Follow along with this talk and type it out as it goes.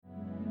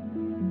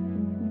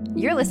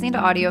You're listening to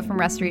audio from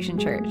Restoration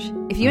Church.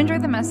 If you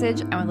enjoyed the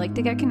message and would like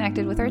to get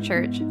connected with our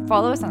church,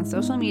 follow us on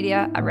social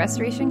media at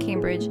Restoration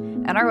Cambridge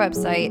and our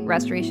website,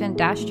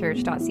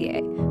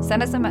 restoration-church.ca.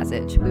 Send us a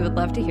message. We would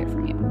love to hear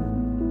from you.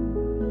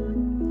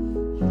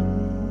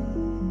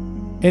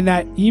 In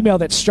that email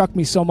that struck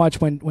me so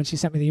much when she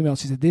sent me the email,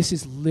 she said, "This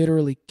is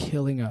literally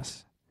killing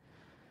us."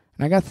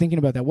 And I got thinking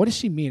about that. What does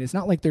she mean? It's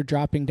not like they're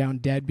dropping down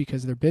dead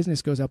because their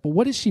business goes up, but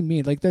what does she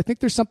mean? Like, I think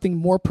there's something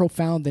more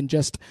profound than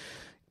just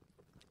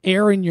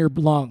air in your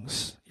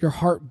lungs, your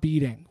heart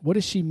beating. What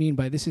does she mean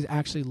by this is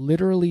actually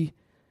literally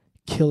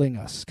killing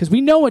us? Because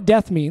we know what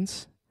death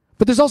means,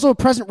 but there's also a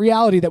present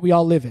reality that we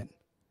all live in,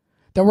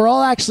 that we're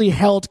all actually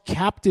held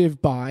captive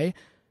by,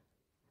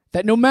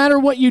 that no matter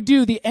what you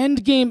do, the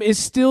end game is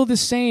still the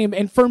same.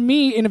 And for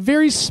me, in a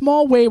very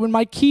small way, when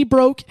my key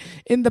broke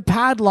in the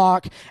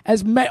padlock,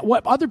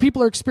 what other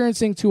people are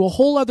experiencing to a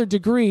whole other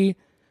degree,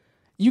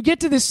 you get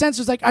to this sense,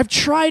 it's like, I've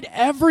tried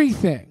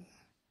everything.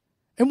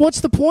 And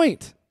what's the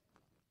point?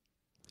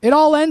 It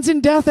all ends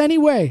in death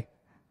anyway.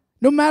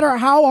 No matter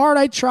how hard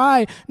I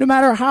try, no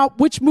matter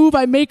which move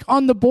I make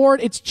on the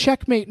board, it's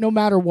checkmate no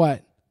matter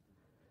what.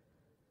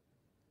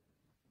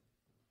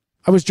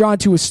 I was drawn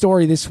to a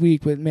story this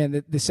week with,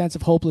 the sense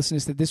of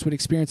hopelessness that this would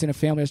experience in a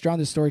family. I was drawn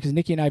to the story because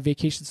Nikki and I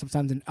vacation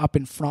sometimes up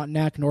in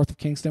Frontenac, north of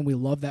Kingston. We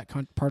love that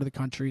part of the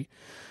country.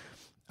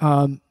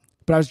 But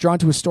I was drawn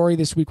to a story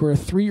this week where a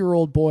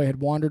 3-year-old boy had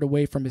wandered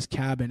away from his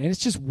cabin, and it's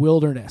just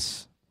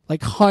wilderness.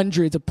 Like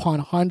hundreds upon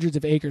hundreds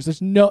of acres.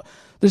 There's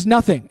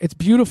nothing. It's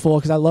beautiful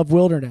because I love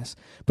wilderness.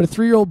 But a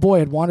 3-year-old boy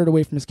had wandered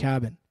away from his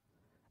cabin,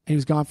 and he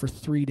was gone for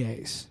 3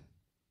 days.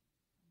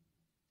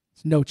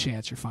 There's no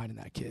chance you're finding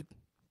that kid.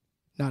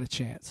 Not a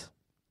chance.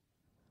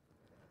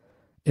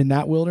 In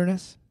that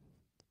wilderness,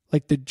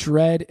 like the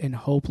dread and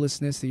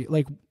hopelessness,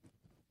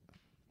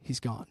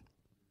 he's gone.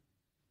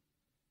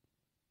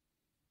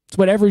 It's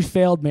what every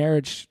failing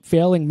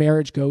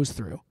marriage goes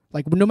through.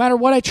 Like, no matter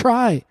what I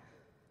try,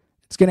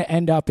 it's going to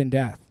end up in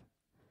death.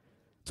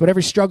 It's what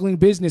every struggling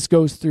business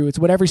goes through. It's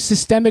what every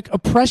systemic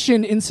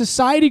oppression in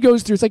society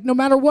goes through. It's like, no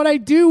matter what I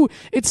do,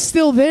 it's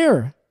still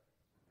there.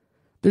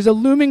 There's a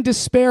looming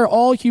despair.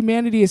 All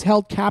humanity is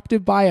held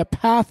captive by a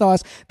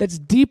pathos that's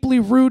deeply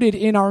rooted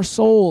in our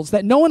souls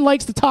that no one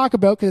likes to talk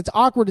about because it's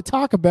awkward to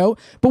talk about,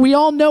 but we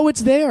all know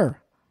it's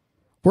there.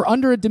 We're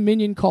under a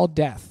dominion called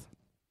death.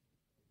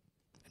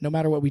 No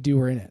matter what we do,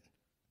 we're in it.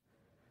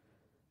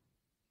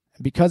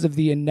 And because of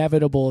the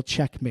inevitable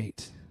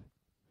checkmate.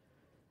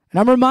 And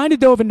I'm reminded,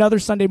 though, of another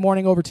Sunday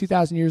morning over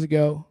 2,000 years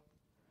ago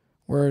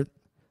where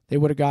they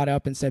would have got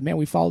up and said, man,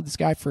 we followed this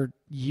guy for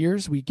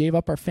years. We gave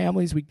up our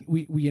families.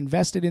 We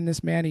invested in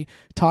this man. He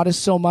taught us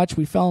so much.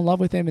 We fell in love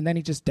with him, and then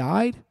he just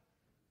died.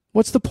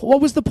 What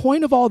was the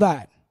point of all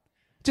that?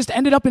 Just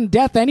ended up in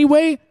death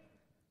anyway?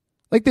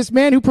 Like this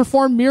man who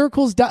performed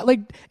miracles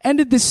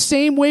ended the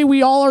same way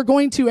we all are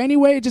going to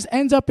anyway. It just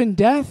ends up in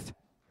death.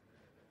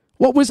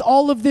 What was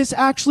all of this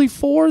actually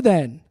for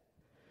then?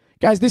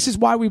 Guys, this is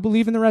why we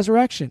believe in the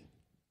resurrection.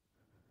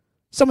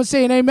 Someone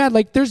saying amen.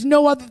 Like there's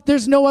no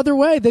other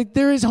way.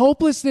 There is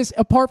hopelessness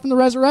apart from the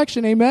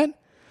resurrection. Amen.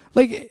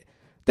 Like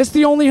that's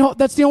the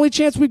only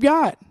chance we've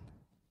got.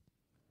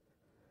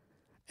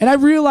 And I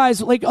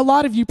realize, like, a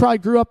lot of you probably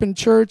grew up in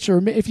church,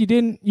 or if you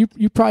didn't,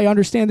 you probably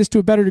understand this to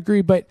a better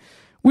degree, but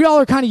we all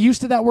are kind of used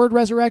to that word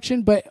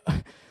resurrection, but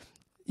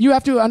you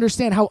have to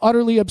understand how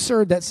utterly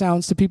absurd that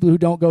sounds to people who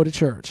don't go to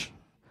church.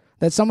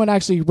 That someone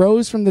actually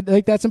rose from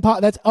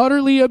that's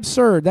utterly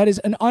absurd. That is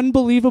an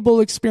unbelievable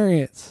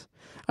experience.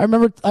 I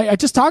remember I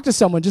just talked to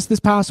someone just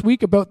this past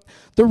week about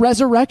the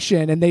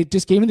resurrection, and they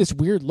just gave me this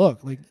weird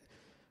look, like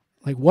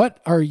what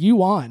are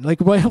you on? Like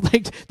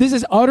this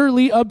is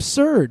utterly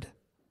absurd.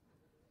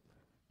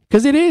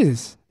 Because it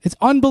is. It's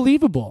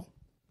unbelievable.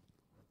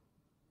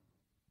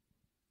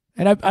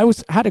 And I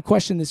had a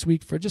question this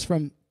week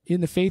from in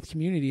the faith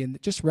community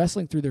and just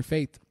wrestling through their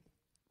faith,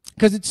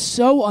 because it's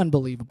so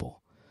unbelievable.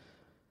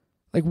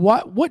 Like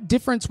what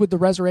difference would the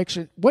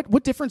resurrection?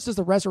 What difference does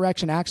the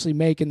resurrection actually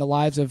make in the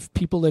lives of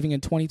people living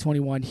in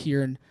 2021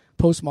 here in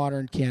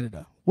postmodern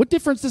Canada? What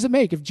difference does it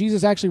make if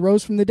Jesus actually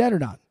rose from the dead or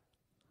not?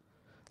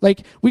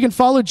 Like, we can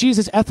follow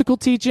Jesus' ethical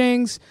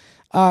teachings.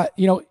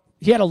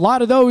 He had a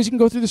lot of those. You can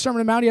go through the Sermon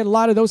on the Mount. He had a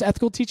lot of those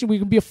ethical teachings. We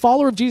can be a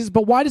follower of Jesus,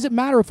 but why does it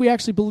matter if we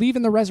actually believe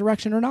in the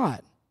resurrection or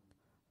not?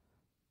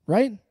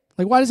 Right?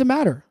 Like, why does it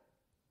matter?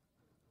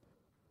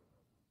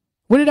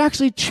 Would it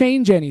actually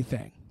change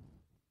anything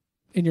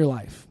in your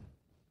life?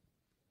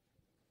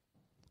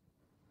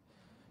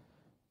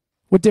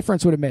 What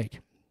difference would it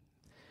make?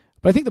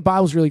 But I think the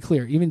Bible's really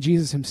clear. Even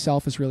Jesus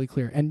himself is really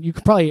clear. And you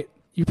probably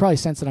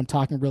sense that I'm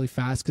talking really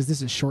fast because this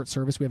is a short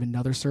service. We have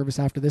another service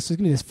after this.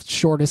 It's going to be the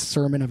shortest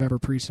sermon I've ever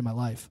preached in my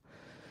life.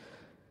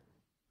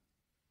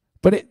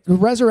 But the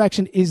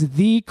resurrection is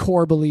the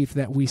core belief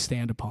that we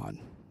stand upon.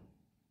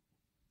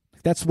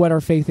 That's what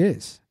our faith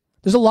is.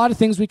 There's a lot of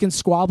things we can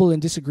squabble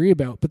and disagree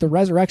about, but the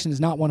resurrection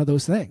is not one of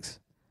those things.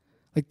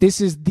 Like,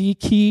 this is the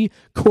key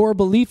core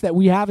belief that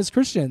we have as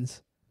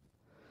Christians.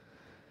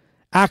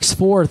 Acts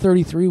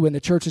 4:33, when the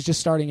church was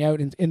just starting out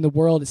in the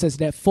world, it says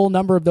that full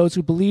number of those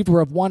who believed were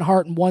of one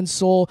heart and one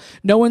soul.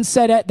 No one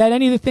said that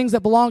any of the things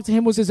that belonged to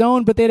him was his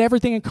own, but they had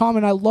everything in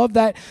common. I love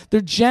that. They're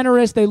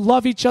generous. They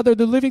love each other.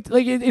 They're living,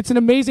 like it's an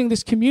amazing,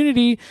 this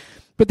community.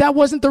 But that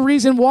wasn't the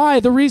reason why.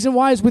 The reason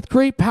why is with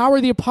great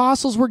power, the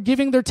apostles were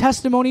giving their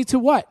testimony to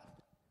what?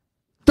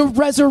 The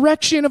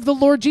resurrection of the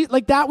Lord Jesus.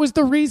 Like that was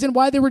the reason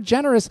why they were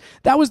generous.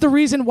 That was the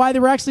reason why they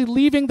were actually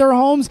leaving their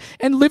homes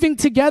and living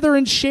together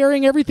and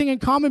sharing everything in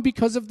common,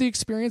 because of the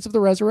experience of the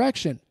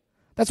resurrection.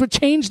 That's what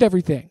changed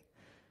everything.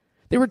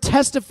 They were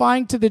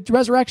testifying to the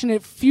resurrection.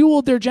 It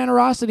fueled their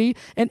generosity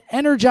and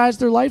energized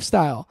their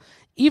lifestyle.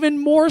 Even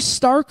more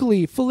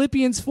starkly,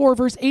 Philippians 4,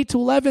 verse 8 to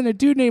 11, a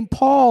dude named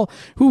Paul,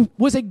 who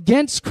was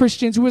against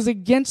Christians, who was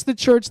against the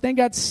church, then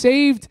got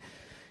saved.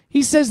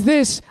 He says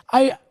this,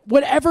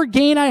 whatever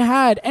gain I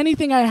had,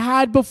 anything I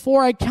had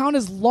before, I count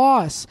as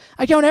loss.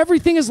 I count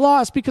everything as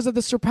loss because of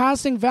the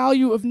surpassing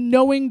value of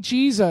knowing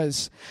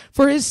Jesus.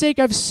 For his sake,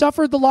 I've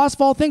suffered the loss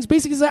of all things.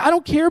 Basically, he's like, I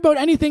don't care about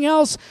anything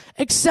else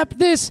except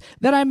this,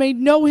 that I may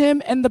know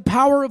him and the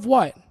power of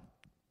what?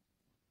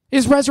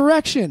 His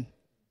resurrection.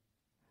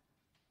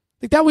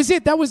 Like that was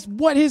it. That was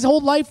what his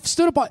whole life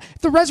stood upon.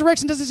 If the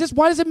resurrection doesn't exist,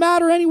 why does it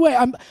matter anyway?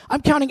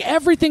 I'm counting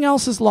everything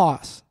else as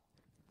loss.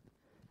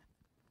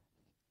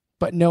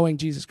 But knowing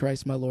Jesus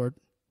Christ, my Lord,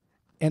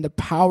 and the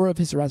power of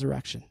his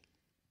resurrection.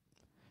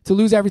 To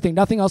lose everything,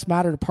 nothing else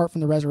mattered apart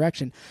from the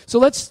resurrection. So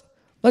let's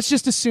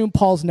just assume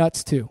Paul's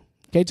nuts too.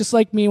 Okay, just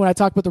like me when I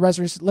talk about the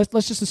resurrection,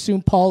 let's just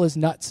assume Paul is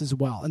nuts as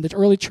well. And the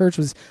early church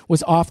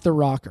was off the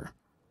rocker.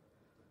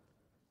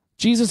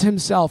 Jesus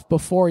himself,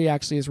 before he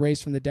actually is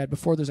raised from the dead,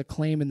 before there's a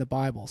claim in the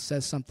Bible,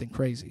 says something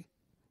crazy.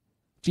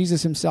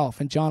 Jesus himself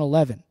in John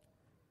 11,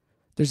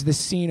 there's this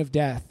scene of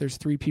death. There's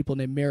 3 people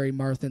named Mary,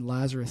 Martha, and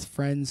Lazarus,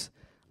 friends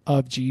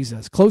of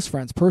Jesus, close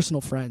friends,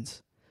 personal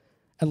friends.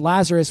 And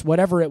Lazarus,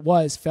 whatever it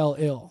was, fell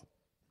ill,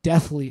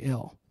 deathly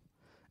ill.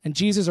 And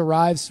Jesus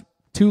arrives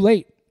too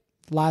late.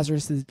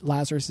 Lazarus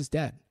is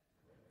dead.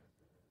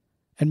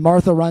 And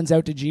Martha runs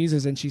out to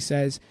Jesus and she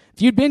says,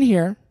 if you'd been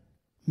here,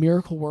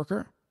 miracle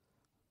worker,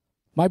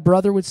 my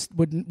brother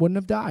wouldn't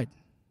have died.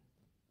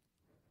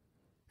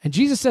 And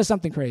Jesus says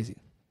something crazy.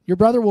 Your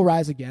brother will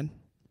rise again.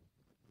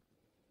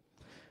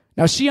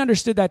 Now she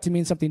understood that to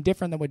mean something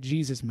different than what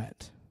Jesus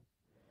meant.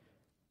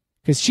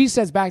 Because she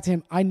says back to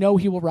him, I know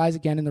he will rise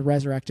again in the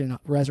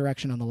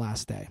resurrection on the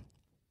last day.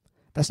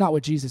 That's not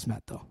what Jesus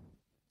meant, though.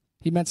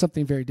 He meant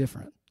something very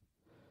different.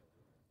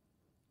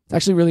 It's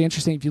actually really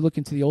interesting if you look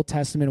into the Old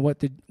Testament, what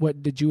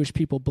the Jewish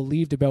people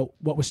believed about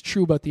what was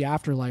true about the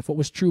afterlife, what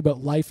was true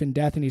about life and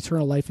death and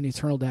eternal life and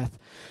eternal death.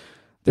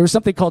 There was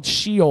something called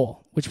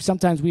Sheol, which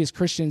sometimes we as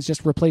Christians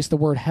just replace the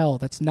word hell.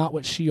 That's not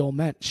what Sheol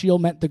meant. Sheol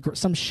meant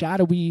some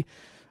shadowy,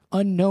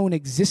 unknown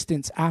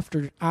existence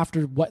after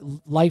what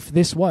life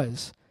this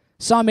was.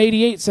 Psalm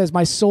 88 says,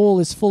 my soul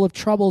is full of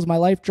troubles. My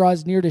life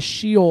draws near to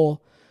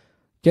Sheol.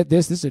 Get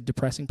this is a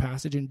depressing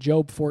passage in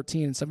Job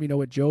 14, and some of you know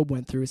what Job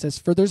went through. It says,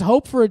 for there's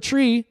hope for a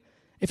tree.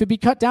 If it be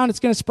cut down, it's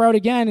going to sprout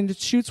again, and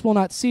its shoots will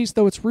not cease.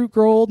 Though its root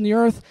grow old in the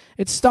earth,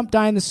 its stump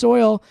die in the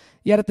soil,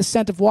 yet at the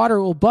scent of water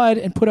it will bud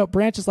and put out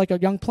branches like a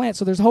young plant.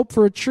 So there's hope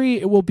for a tree.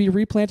 It will be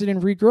replanted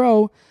and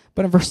regrow.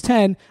 But in verse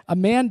 10, a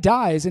man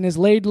dies and is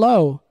laid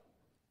low.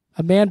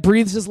 A man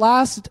breathes his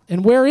last,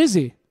 and where is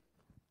he?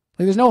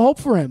 Like there's no hope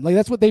for him. Like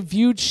that's what they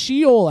viewed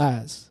Sheol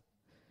as.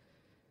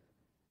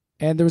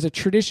 And there was a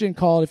tradition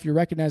called, if you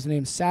recognize the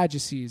name,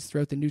 Sadducees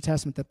throughout the New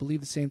Testament that believe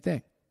the same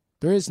thing.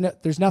 There's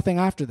nothing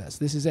after this.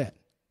 This is it.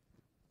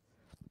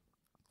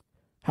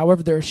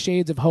 However, there are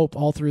shades of hope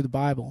all through the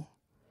Bible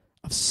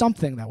of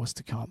something that was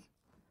to come.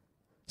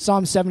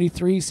 Psalm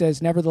 73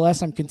 says,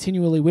 nevertheless, I'm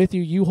continually with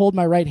you. You hold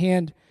my right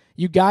hand.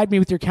 You guide me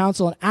with your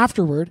counsel, and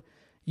afterward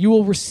you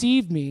will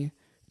receive me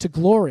to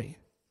glory.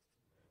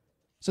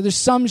 So there's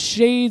some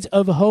shades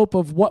of hope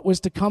of what was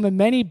to come, and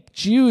many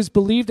Jews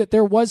believed that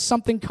there was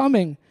something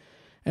coming.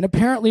 And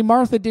apparently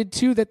Martha did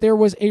too, that there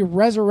was a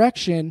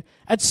resurrection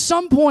at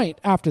some point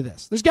after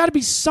this. There's got to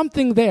be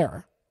something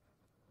there.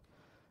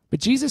 But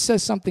Jesus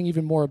says something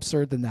even more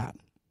absurd than that.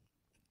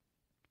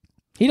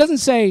 He doesn't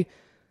say,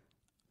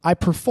 I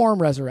perform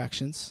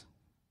resurrections.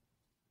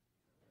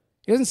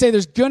 He doesn't say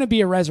there's going to be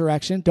a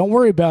resurrection. Don't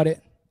worry about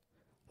it.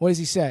 What does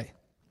he say?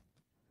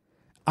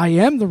 I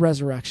am the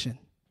resurrection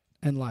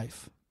and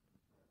life.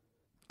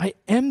 I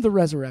am the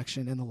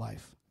resurrection and the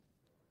life.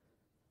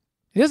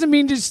 It doesn't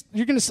mean just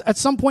you're going to, at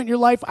some point in your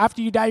life,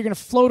 after you die, you're going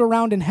to float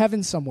around in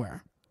heaven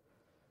somewhere.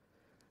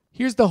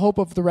 Here's the hope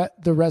of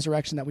the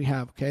resurrection that we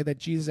have, okay, that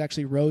Jesus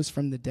actually rose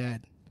from the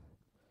dead.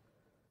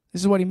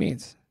 This is what he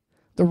means.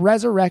 The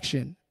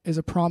resurrection is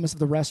a promise of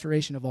the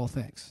restoration of all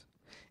things.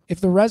 If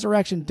the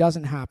resurrection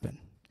doesn't happen,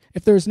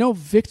 if there is no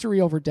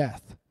victory over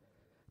death,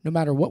 no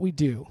matter what we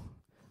do,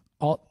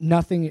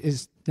 nothing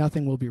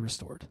will be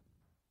restored.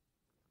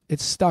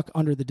 It's stuck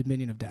under the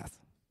dominion of death.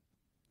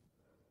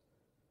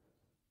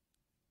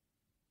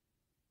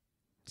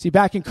 See,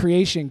 back in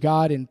creation,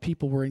 God and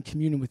people were in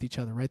communion with each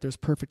other, right? There's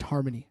perfect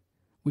harmony.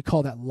 We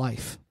call that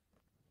life.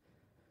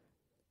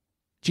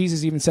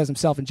 Jesus even says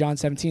himself in John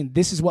 17,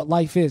 this is what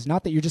life is,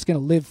 not that you're just going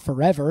to live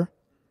forever.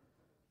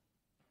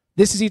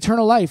 This is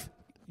eternal life.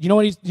 You know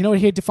what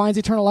he defines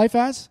eternal life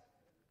as?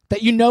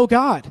 That you know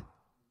God.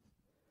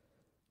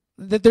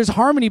 That there's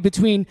harmony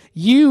between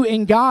you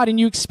and God, and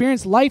you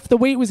experience life the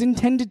way it was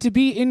intended to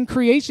be in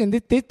creation.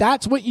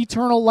 That's what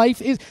eternal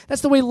life is.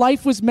 That's the way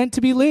life was meant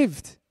to be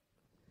lived.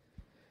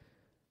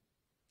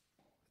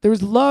 There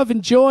was love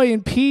and joy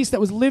and peace that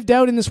was lived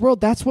out in this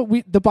world. That's what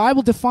the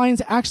Bible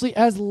defines actually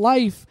as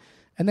life.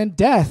 And then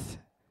death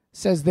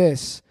says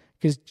this,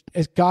 because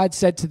as God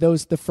said to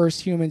the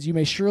first humans, you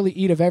may surely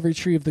eat of every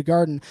tree of the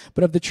garden,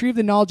 but of the tree of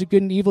the knowledge of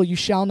good and evil you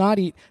shall not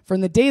eat. For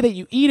in the day that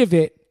you eat of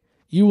it,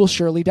 you will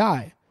surely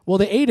die. Well,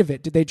 they ate of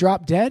it. Did they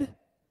drop dead?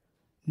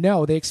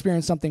 No, they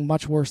experienced something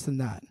much worse than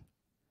that.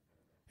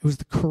 It was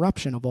the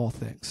corruption of all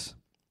things.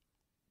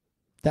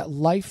 That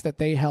life that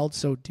they held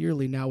so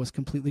dearly now was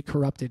completely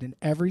corrupted in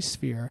every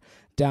sphere,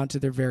 down to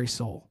their very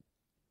soul.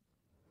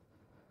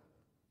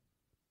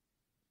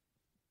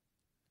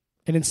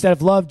 And instead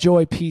of love,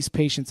 joy, peace,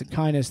 patience, and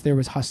kindness, there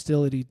was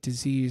hostility,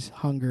 disease,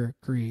 hunger,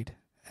 greed.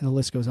 And the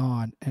list goes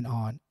on and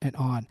on and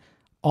on.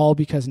 All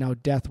because now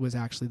death was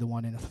actually the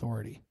one in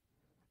authority.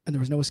 And there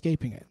was no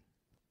escaping it.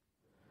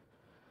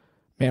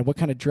 Man, what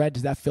kind of dread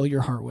does that fill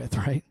your heart with,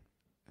 right?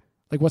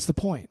 Like, what's the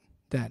point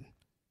then?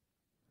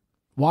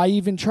 Why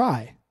even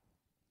try?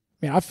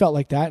 Man, I felt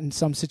like that in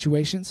some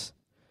situations.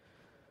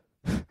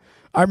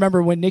 I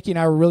remember when Nikki and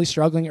I were really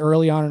struggling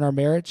early on in our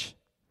marriage,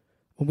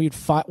 when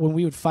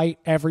we would fight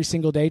every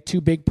single day,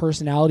 two big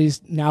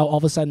personalities now all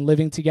of a sudden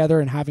living together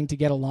and having to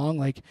get along.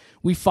 Like,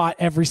 we fought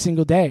every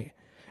single day.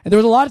 And there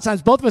was a lot of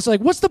times both of us were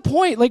like, what's the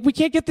point? Like, we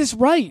can't get this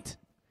right.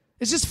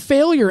 It's just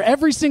failure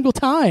every single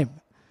time.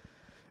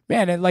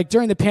 Man, and like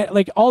during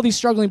all these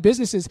struggling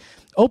businesses,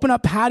 open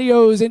up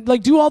patios and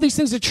like do all these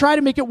things to try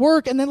to make it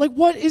work. And then like,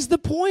 what is the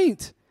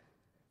point?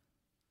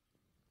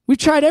 We've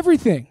tried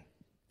everything.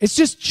 It's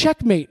just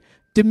checkmate.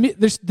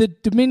 The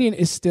dominion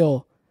is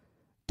still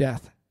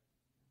death.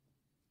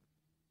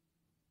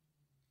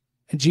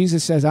 And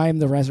Jesus says, I am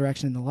the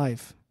resurrection and the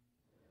life.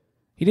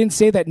 He didn't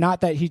say that,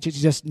 not that he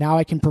just now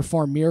I can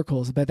perform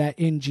miracles, but that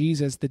in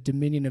Jesus, the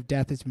dominion of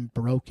death has been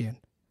broken.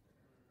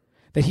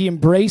 That he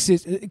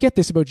embraces, get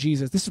this about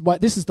Jesus.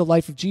 This is the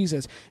life of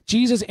Jesus.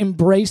 Jesus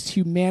embraced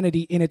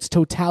humanity in its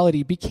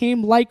totality,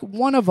 became like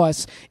one of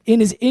us in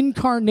his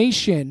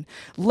incarnation,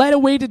 led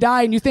away to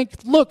die. And you think,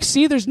 look,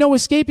 see, there's no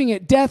escaping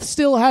it. Death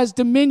still has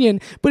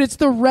dominion, but it's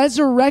the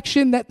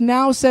resurrection that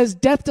now says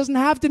death doesn't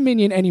have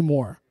dominion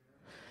anymore.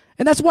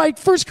 And that's why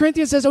 1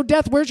 Corinthians says, oh,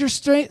 death, where's your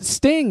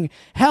sting?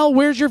 Hell,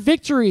 where's your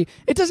victory?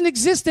 It doesn't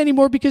exist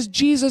anymore because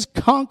Jesus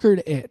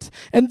conquered it.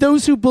 And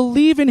those who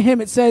believe in him,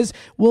 it says,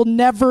 will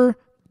never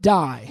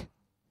die.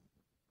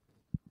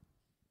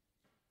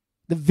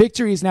 The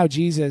victory is now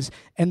Jesus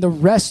and the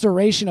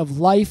restoration of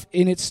life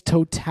in its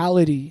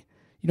totality.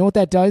 You know what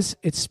that does?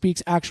 It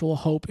speaks actual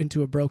hope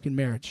into a broken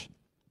marriage.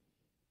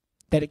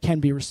 That it can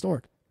be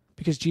restored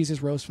because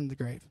Jesus rose from the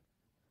grave.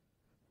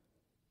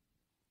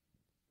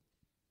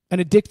 An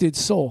addicted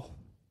soul,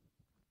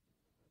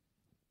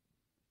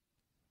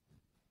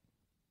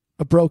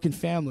 a broken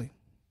family,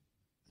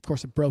 of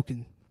course, a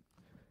broken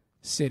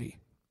city.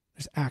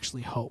 There's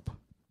actually hope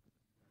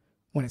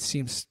when it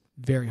seems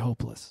very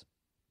hopeless.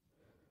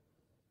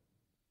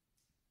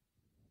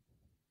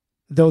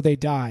 Though they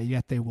die,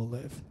 yet they will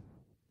live.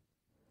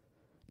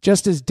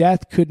 Just as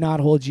death could not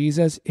hold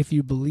Jesus, if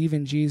you believe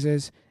in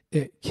Jesus,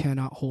 it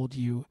cannot hold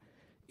you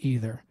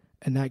either.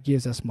 And that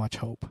gives us much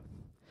hope.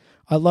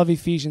 I love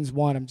Ephesians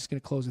 1. I'm just going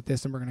to close with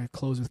this, and we're going to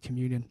close with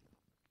communion.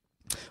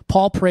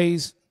 Paul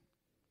prays.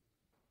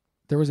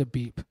 There was a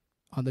beep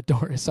on the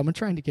door. Is someone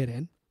trying to get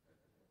in?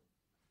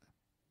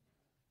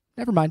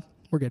 Never mind.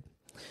 We're good.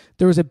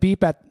 There was a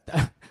beep at...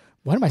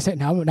 What am I saying?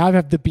 Now I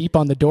have the beep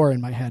on the door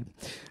in my head.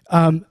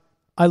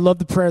 I love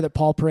the prayer that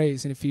Paul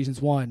prays in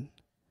Ephesians 1.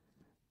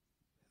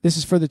 This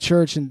is for the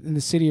church in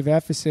the city of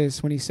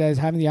Ephesus when he says,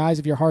 having the eyes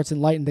of your hearts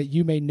enlightened that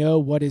you may know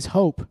what is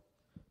hope.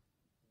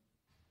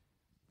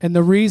 And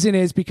the reason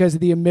is because of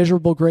the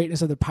immeasurable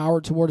greatness of the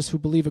power toward us who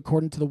believe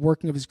according to the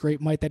working of his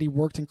great might that he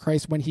worked in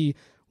Christ when he,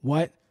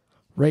 what?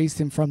 Raised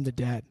him from the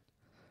dead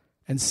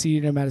and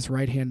seated him at his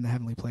right hand in the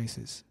heavenly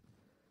places.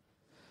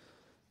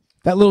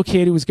 That little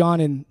kid who was gone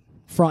in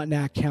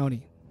Frontenac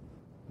County,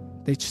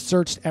 they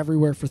searched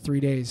everywhere for 3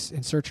 days,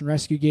 and search and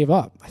rescue gave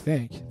up, I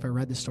think, if I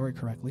read the story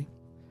correctly.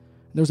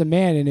 And there was a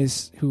man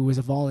who was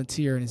a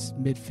volunteer in his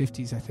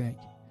mid-50s, I think,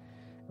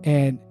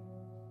 and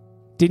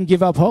didn't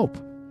give up hope.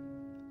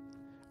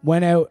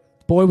 Went out,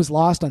 boy was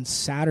lost on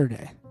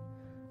Saturday.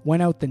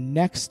 Went out the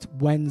next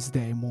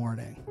Wednesday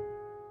morning.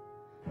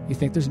 You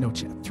think there's no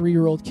chance?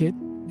 3-year-old kid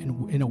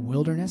in a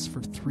wilderness for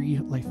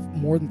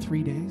more than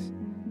 3 days?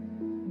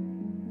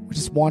 We're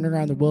just wandering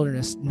around the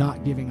wilderness,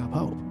 not giving up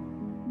hope.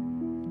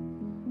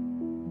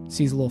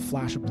 Sees a little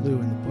flash of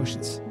blue in the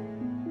bushes.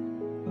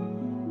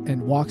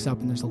 And walks up,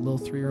 and there's a little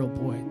 3-year-old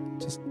boy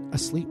just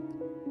asleep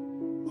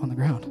on the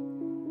ground.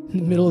 In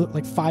the middle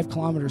of 5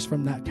 kilometers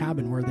from that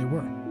cabin where they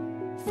were.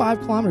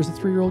 5 kilometers, a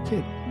 3-year-old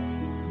kid.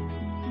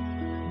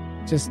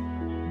 just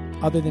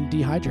other than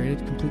dehydrated,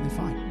 completely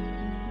fine.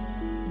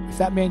 If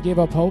that man gave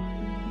up hope,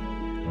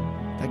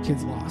 that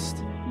kid's lost.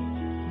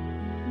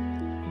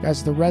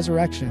 Guys, the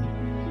resurrection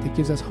that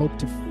gives us hope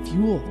to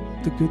fuel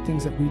the good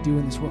things that we do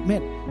in this world.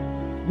 Man,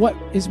 what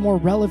is more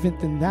relevant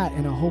than that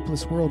in a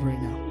hopeless world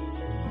right now?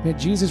 Man,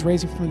 Jesus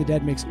raising from the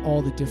dead makes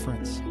all the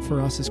difference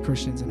for us as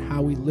Christians and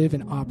how we live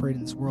and operate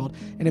in this world.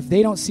 And if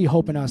they don't see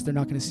hope in us, they're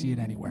not going to see it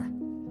anywhere.